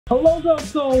Hello guys,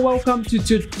 so welcome to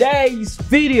today's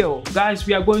video. Guys,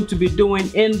 we are going to be doing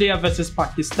India versus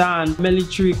Pakistan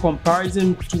military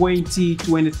comparison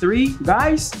 2023.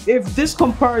 Guys, if this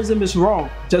comparison is wrong,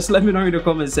 just let me know in the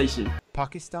comment section.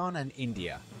 Pakistan and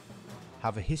India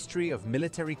have a history of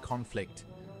military conflict,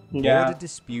 border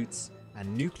disputes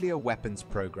and nuclear weapons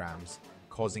programs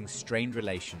causing strained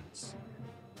relations.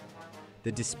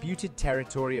 The disputed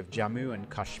territory of Jammu and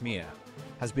Kashmir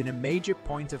has been a major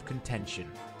point of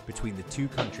contention between the two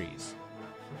countries.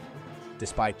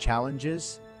 Despite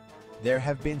challenges, there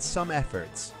have been some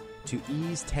efforts to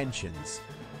ease tensions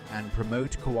and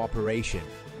promote cooperation,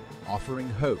 offering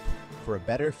hope for a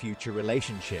better future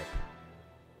relationship.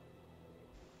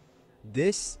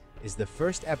 This is the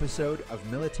first episode of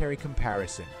Military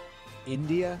Comparison,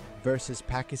 India versus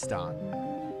Pakistan.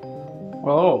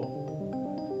 Oh.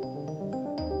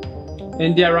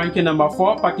 India ranking number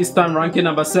 4, Pakistan ranking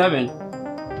number 7.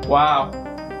 Wow.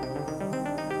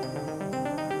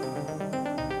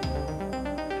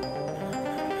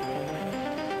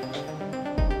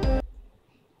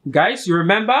 Guys, you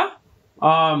remember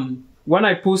when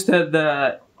I posted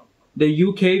the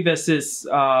UK versus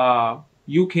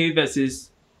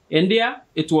India,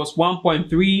 it was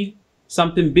 1.3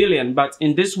 something billion, but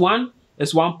in this one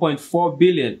it's 1.4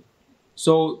 billion.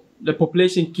 So the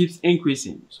population keeps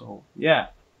increasing. So yeah,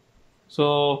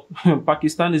 so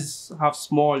Pakistan is half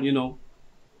small, you know.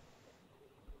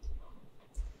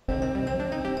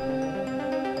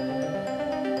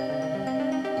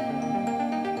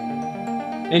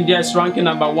 India is ranking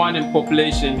number 1 in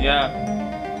population, yeah.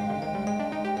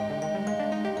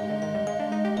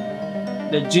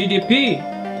 The GDP,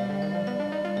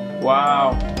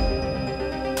 wow.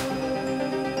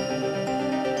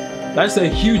 That's a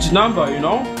huge number, you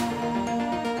know.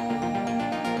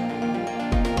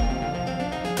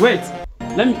 Wait,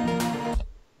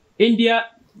 India,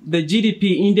 the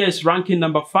GDP, India is ranking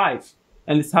number 5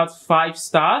 and it has 5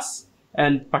 stars,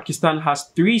 and Pakistan has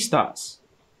 3 stars.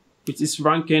 Which is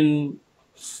ranking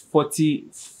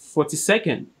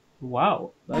 42nd.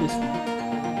 Wow, that is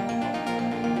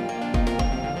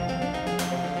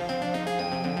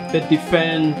the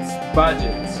defense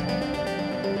budget,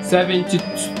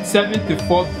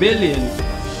 74 billion,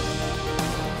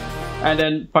 and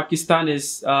then Pakistan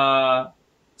is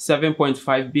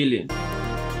 7.5 billion.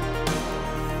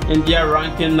 India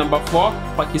ranking number 4,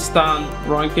 Pakistan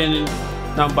ranking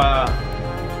number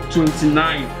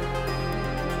 29.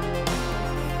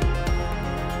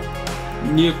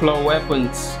 Nuclear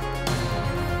weapons,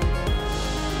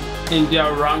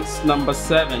 India ranks number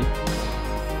 7.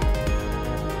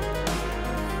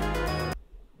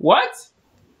 What?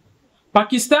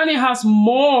 Pakistani has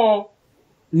more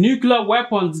nuclear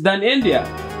weapons than India.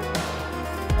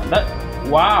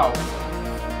 Wow.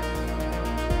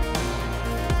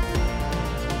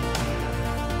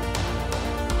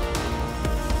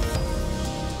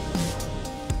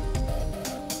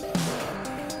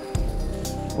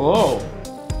 Oh.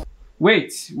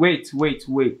 Wait.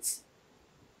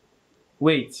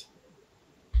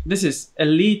 This is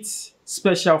elite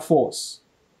special force.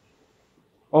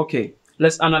 Okay,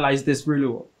 let's analyze this really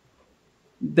well.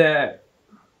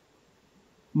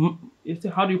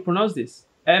 How do you pronounce this?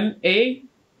 MARCOS.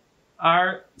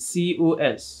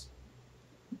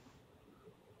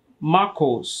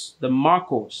 Marcos, the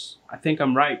Marcos, I think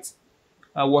I'm right,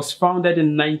 was founded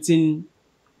in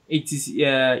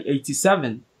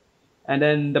 1987. And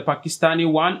then the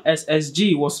Pakistani one,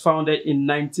 SSG, was founded in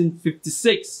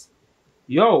 1956.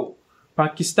 Yo,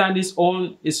 Pakistani's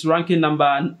own is ranking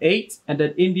number 8, and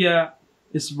then India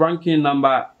is ranking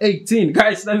number 18.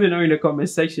 Guys, let me know in the comment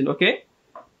section, okay?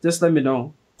 Just let me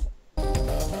know.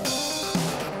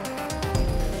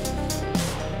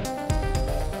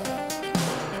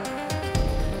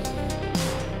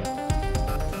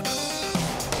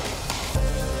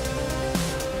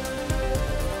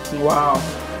 Wow.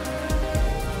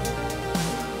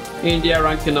 India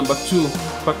ranking number 2,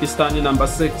 Pakistani number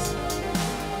 6.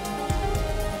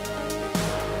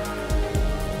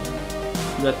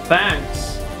 The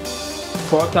tanks,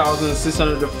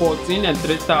 4,614 and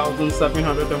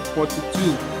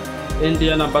 3,742.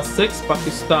 India number 6,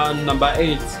 Pakistan number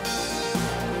 8.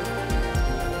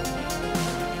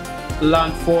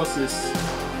 Land forces,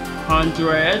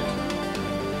 100.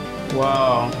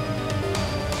 Wow.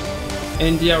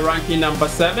 India ranking number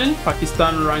 7,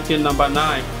 Pakistan ranking number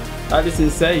 9. That is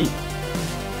insane.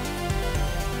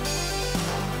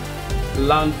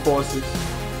 Land forces.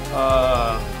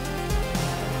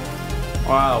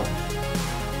 Wow.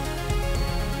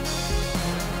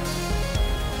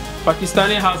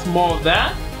 Pakistani has more of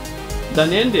that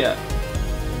than India.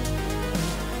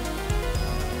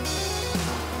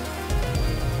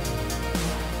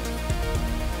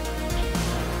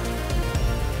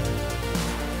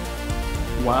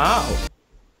 Wow.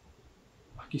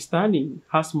 Pakistani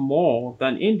has more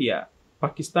than India.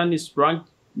 Pakistan is ranked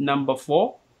number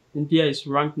 4. India is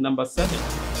ranked number 7.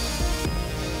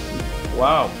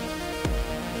 Wow.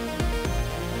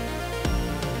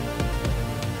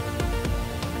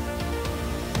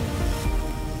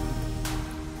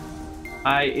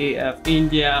 IAF,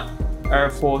 India Air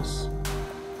Force,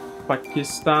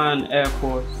 Pakistan Air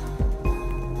Force.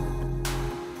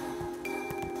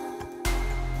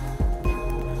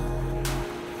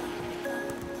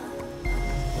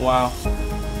 Wow.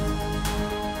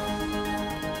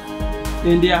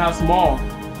 India has more.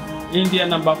 India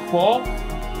number 4,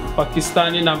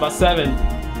 Pakistani number 7.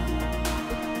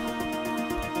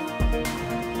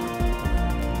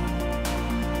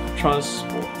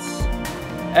 Transports.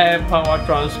 Air power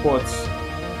transports.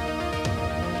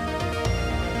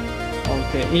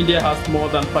 Okay, India has more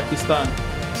than Pakistan.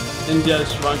 India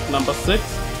is ranked number 6,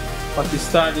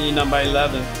 Pakistani number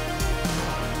 11.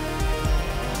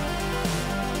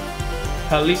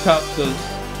 Helicopters.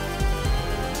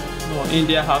 Oh,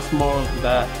 India has more of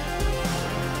that.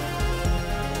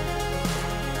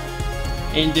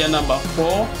 India number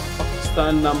 4,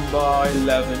 Pakistan number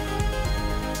 11.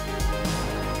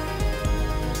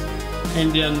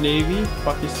 Indian Navy,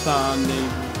 Pakistan Navy.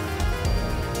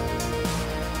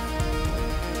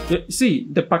 See,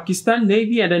 the Pakistan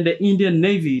Navy and then the Indian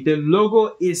Navy, the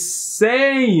logo is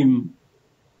same.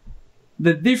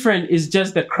 The difference is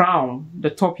just the crown, the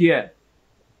top here.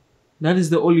 That is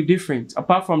the only difference.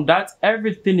 Apart from that,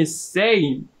 everything is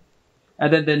same.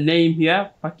 And then the name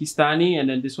here, Pakistani, and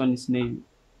then this one is Navy.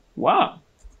 Wow.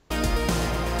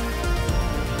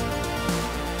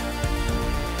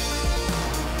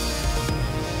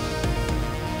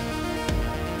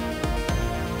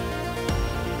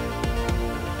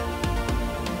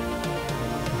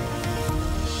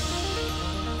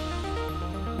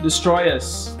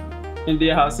 Destroyers.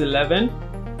 India has 11.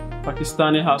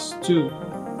 Pakistani has 2.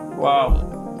 Wow.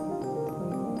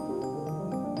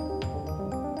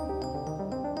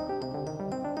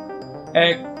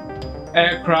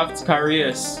 Aircraft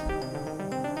carriers.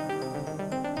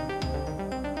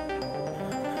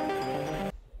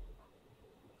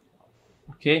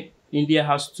 Okay, India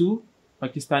has 2.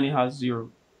 Pakistani has 0.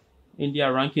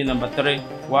 India ranking number 3.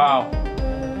 Wow.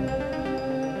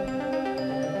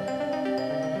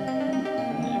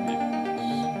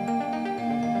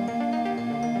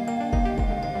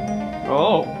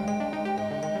 Oh,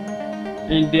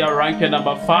 India ranking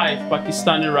number 5,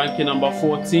 Pakistani ranking number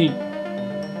 14.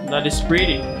 That is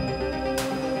pretty.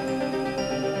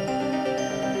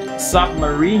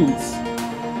 Submarines.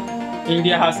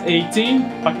 India has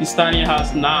 18, Pakistani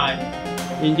has 9.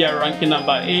 India ranking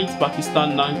number 8,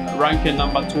 Pakistan ranking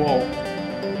number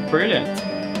 12. Brilliant.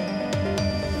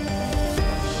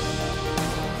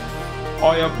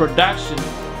 Oil production.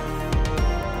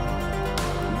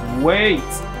 Wait.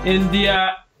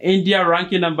 India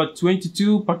ranking number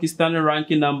 22, Pakistan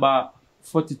ranking number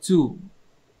 42.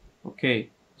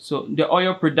 Okay, so the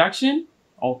oil production,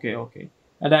 okay.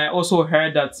 And I also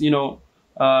heard that, you know,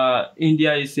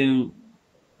 India is in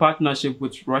partnership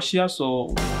with Russia,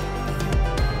 so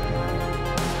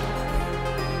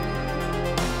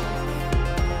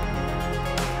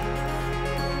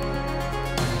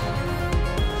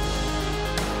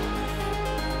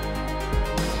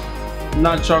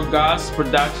natural gas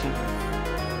production.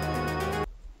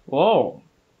 Oh,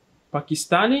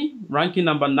 Pakistani ranking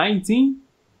number 19,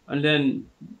 and then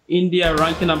India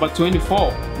ranking number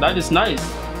 24. That is nice.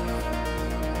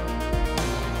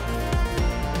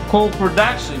 Coal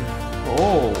production.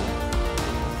 Oh,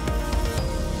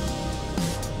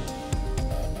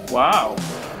 wow.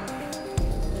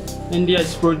 India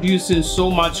is producing so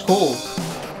much coal.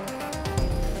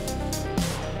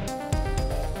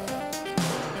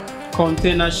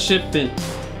 Container shipping.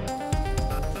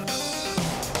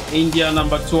 India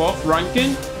number 12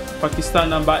 ranking, Pakistan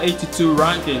number 82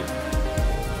 ranking.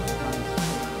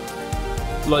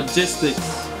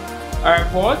 Logistics.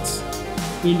 Airports.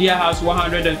 India has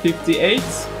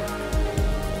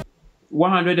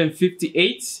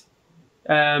 158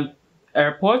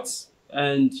 airports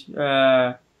and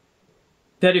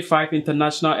 35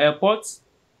 international airports.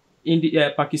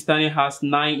 Pakistani has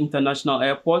 9 international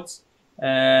airports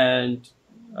and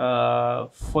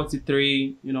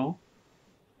 43, you know,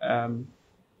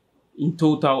 in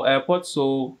total airports.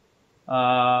 So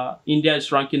India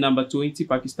is ranking number 20,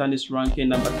 Pakistan is ranking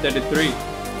number 33.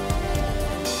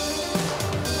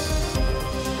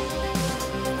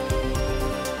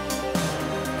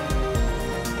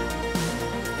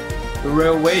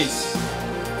 Railways.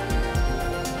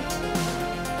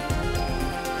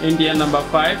 India number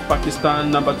 5,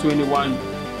 Pakistan number 21.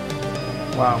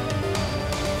 Wow.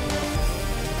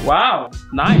 Wow,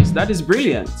 nice. That is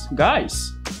brilliant.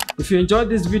 Guys, if you enjoyed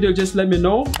this video, just let me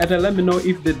know. And then let me know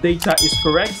if the data is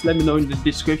correct. Let me know in the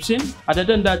description. Other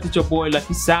than that, it's your boy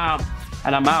Lucky Sam.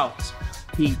 And I'm out.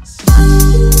 Peace.